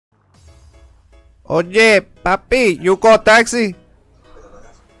Oye, papi, you call taxi?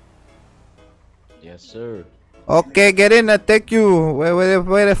 Yes, sir. Okay, get in. I take you. Where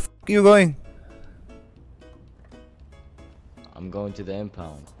the f you going? I'm going to the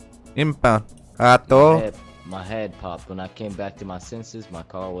impound. Impound. My head popped. When I came back to my senses, my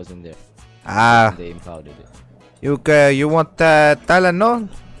car wasn't there. They impounded it. You want Tylenol?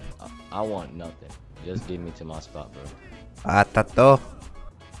 I want nothing. Just get me to my spot, bro. Tato.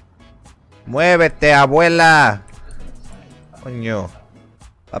 Muévete, abuela. Coño.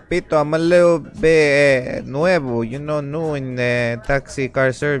 Papito, I'm a little bit nuevo, new in taxi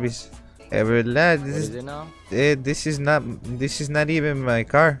car service. What is it now? This is not even my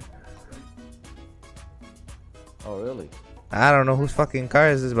car. Oh, really? I don't know whose fucking car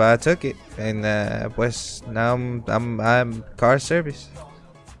is this, but I took it, and pues now I'm car service.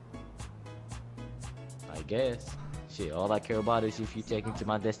 I guess. Shit, all I care about is if you take me to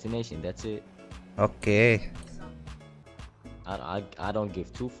my destination. That's it. Okay. I don't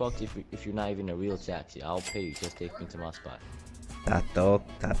give two fucks if you're not even a real taxi. I'll pay you. Just take me to my spot. Tato,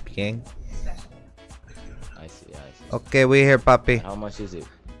 está bien. I see. Okay, we here, papi. How much is it?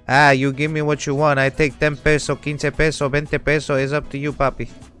 You give me what you want. I take 10 peso, 15 peso, 20 peso. It's up to you, papi.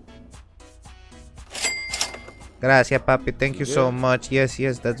 Gracias, papi. Thank you so much. Yes,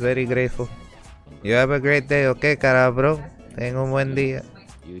 that's very grateful. You have a great day, okay, cara, bro? Ten un buen día.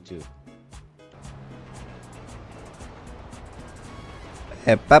 You too.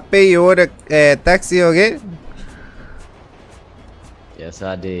 Papi, you order a taxi, okay? Yes,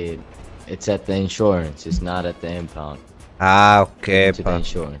 I did. It's at the insurance. It's not at the impound. Okay, to the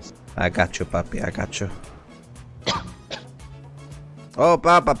insurance. I got you, papi. I got you. Oh,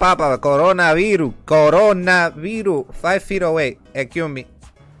 papa, coronavirus. 5 feet away. Excuse me.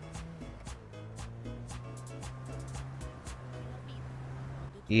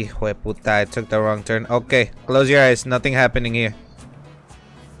 Hijo de puta, I took the wrong turn. Okay, close your eyes. Nothing happening here.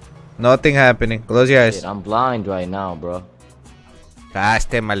 Nothing happening. Close your eyes. Shit, I'm blind right now, bro.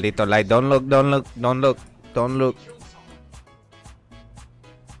 Este maldito light. Don't look.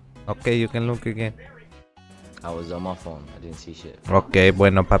 Okay, you can look again. I was on my phone. I didn't see shit. Okay,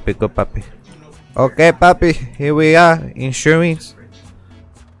 bueno, papi, go, papi. Okay, papi, here we are. Insurance.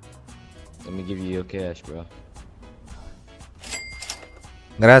 Let me give you your cash, bro.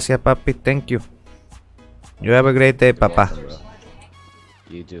 Gracias, papi. Thank you. You have a great day, papa. Welcome, bro.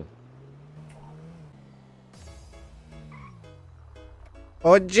 You too.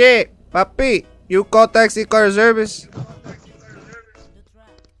 Oye, papi, you call taxi car service?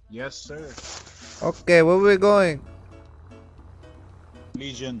 Yes, sir. Okay, where we going?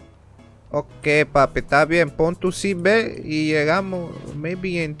 Legion. Okay, papi, está bien. Pon tu seatbelt y llegamos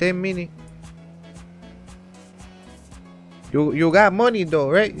maybe in 10 minutes. You got money though,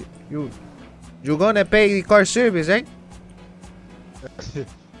 right? You gonna pay the car service, right?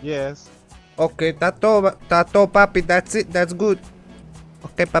 Yes. Okay, tato, papi. That's it. That's good.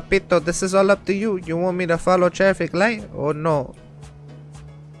 Okay, papito, this is all up to you. You want me to follow traffic light or no?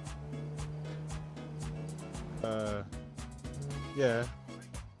 Yeah.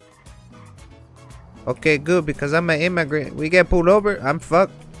 Okay, good, because I'm an immigrant. We get pulled over, I'm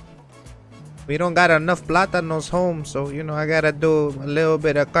fucked. We don't got enough plátanos home, so I gotta do a little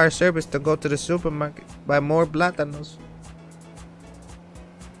bit of car service to go to the supermarket, buy more plátanos.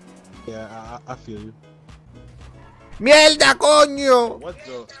 Yeah, I feel you. ¡Mierda, coño!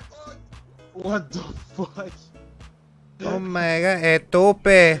 What the fuck? Oh my god,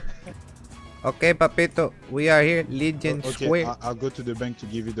 estupe. Okay, papito, we are here, Legion Square. I'll go to the bank to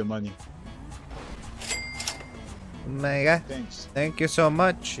give you the money. Oh my god. Thanks. Thank you so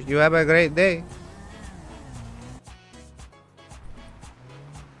much. You have a great day.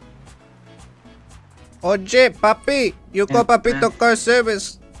 Oye, papi, you call Papito car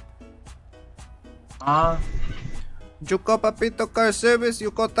service. You call Papito car service, you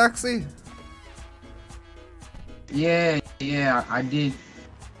call taxi. Yeah, I did.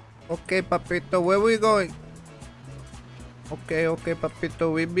 Okay, Papito, where we going? Okay,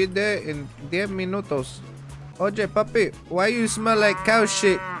 Papito, we'll be there in 10 minutos. Oye, papi, why you smell like cow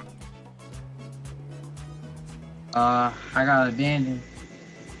shit? I got abandoned.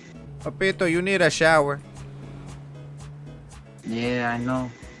 Papito, you need a shower. Yeah, I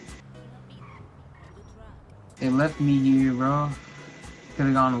know. They left me here, bro.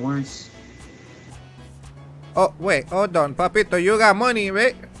 Could've gone worse. Oh, wait, hold on, Papito, you got money,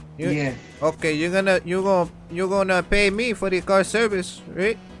 right? Yeah. Okay, you're gonna pay me for the car service,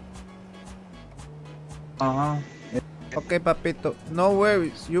 right? Okay, Papito, no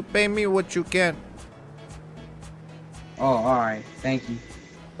worries. You pay me what you can. Oh, alright. Thank you.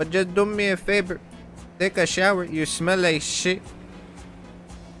 But just do me a favor. Take a shower. You smell like shit.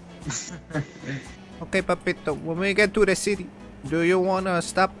 Okay, Papito. When we get to the city, do you wanna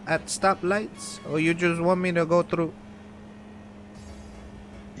stop at stoplights, or you just want me to go through?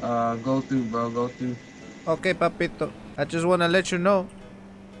 Go through, bro. Go through. Okay, Papito. I just wanna let you know,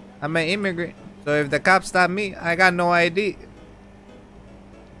 I'm an immigrant. So if the cops stop me, I got no ID.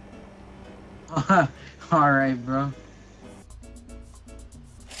 Alright, bro.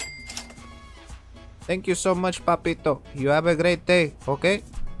 Thank you so much, Papito. You have a great day, okay?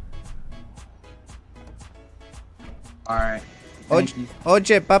 Alright. Thank you.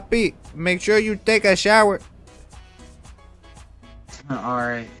 Oye, papi, make sure you take a shower.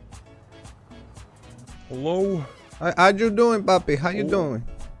 Alright. Hello? How you doing, papi? How you doing?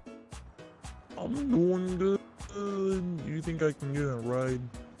 I'm doing good. You think I can get a ride?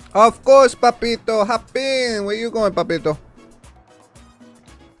 Of course, Papito. Hop in. Where you going, Papito?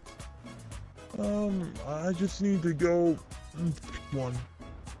 I just need to go one.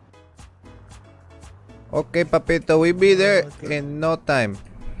 Okay, Papito. We'll be there Okay. in no time.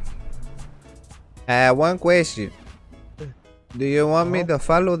 I have one question. Do you want me to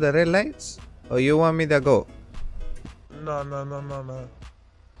follow the red lights, or you want me to go? No.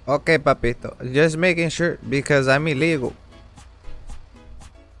 Okay, Papito. Just making sure, because I'm illegal.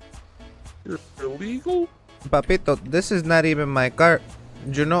 You're illegal? Papito, this is not even my car.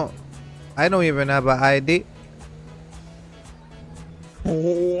 You know, I don't even have an ID.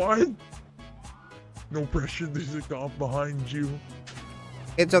 What? No pressure, there's a cop behind you.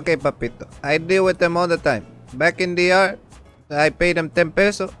 It's okay, Papito. I deal with them all the time. Back in the yard, I pay them 10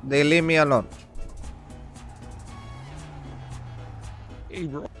 pesos. They leave me alone. Hey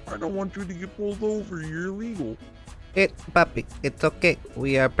bro, I don't want you to get pulled over, you're illegal. Papi, it's okay.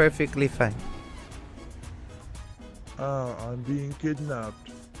 We are perfectly fine. I'm being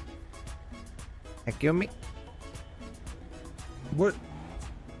kidnapped. Excuse me? What?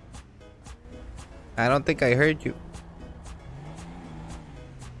 I don't think I heard you.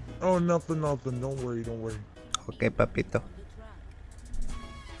 Oh, nothing. Don't worry. Okay, Papito.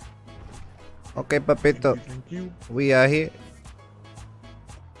 Okay, Papito. Thank you. We are here.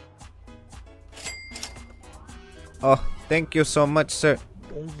 Oh, thank you so much, sir.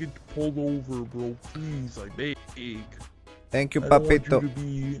 Don't get pulled over, bro. Please, I beg. Thank you, I don't want Papito. you to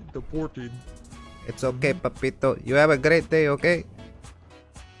be deported. It's okay, Papito. You have a great day, okay?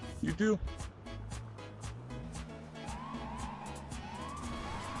 You too.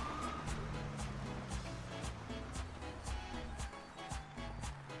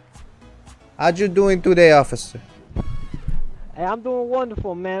 How you doing today, officer? Hey, I'm doing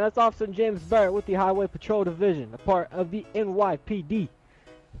wonderful, man. That's Officer James Barrett with the Highway Patrol Division, a part of the NYPD. Do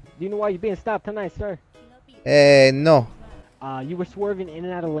you know why you're being stopped tonight, sir? No. You were swerving in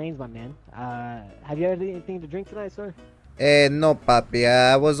and out of lanes, my man. Have you had anything to drink tonight, sir? No, papi.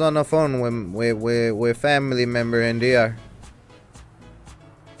 I was on the phone with family member in DR.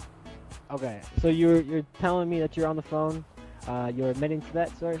 Okay, so you're telling me that you're on the phone. You're admitting to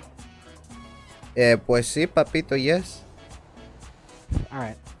that, sir? Pues sí, papito, yes.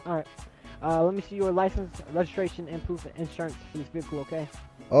 Alright. Let me see your license, registration, and proof of insurance for this vehicle, okay?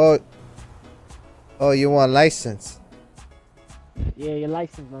 Oh, you want license? Yeah, your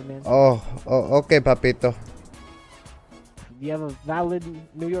license, my man. Oh, okay, papito. Do you have a valid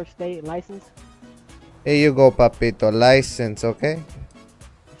New York State license? Here you go, papito. License, okay?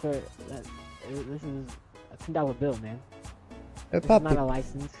 Sir, this is a $10 bill, man. Hey, This is not a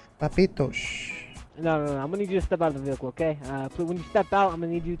license. Papito, shh. No. I'm gonna need you to step out of the vehicle, okay? Please, when you step out, I'm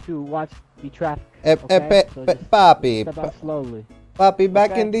gonna need you to watch the traffic. Papi. Step out slowly. Papi,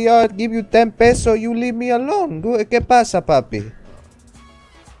 back Okay. in the yard, give you 10 pesos, you leave me alone. ¿Qué pasa, papi?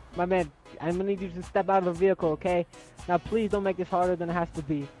 My man, I'm gonna need you to step out of the vehicle, okay? Now, please don't make this harder than it has to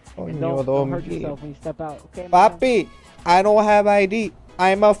be. And don't hurt yourself when you step out, okay? my man? Papi, I don't have ID.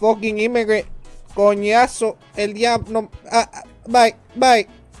 I'm a fucking immigrant. Coñazo, el diablo. Bye.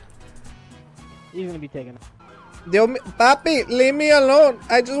 He's gonna be taken. Dios mío. Papi, leave me alone.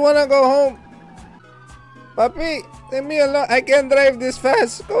 I just wanna go home. Papi, leave me alone. I can't drive this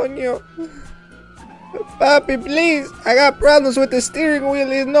fast, coño. Papi, please. I got problems with the steering wheel.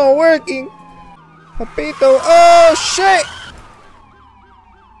 It's not working. Papito. Oh, shit.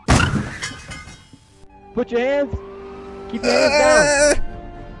 Put your hands. Keep your hands down.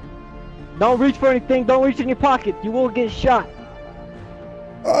 Don't reach for anything. Don't reach in your pocket. You will get shot.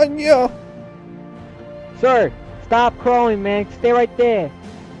 Coño. Sir, stop crawling, man. Stay right there.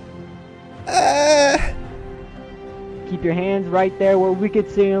 Keep your hands right there where we could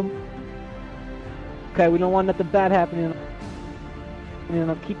see them. Okay, we don't want nothing bad happening. You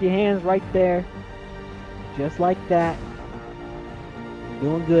know, keep your hands right there. Just like that.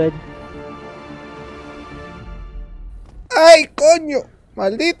 Doing good. Ay, coño.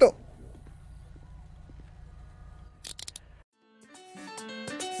 Maldito.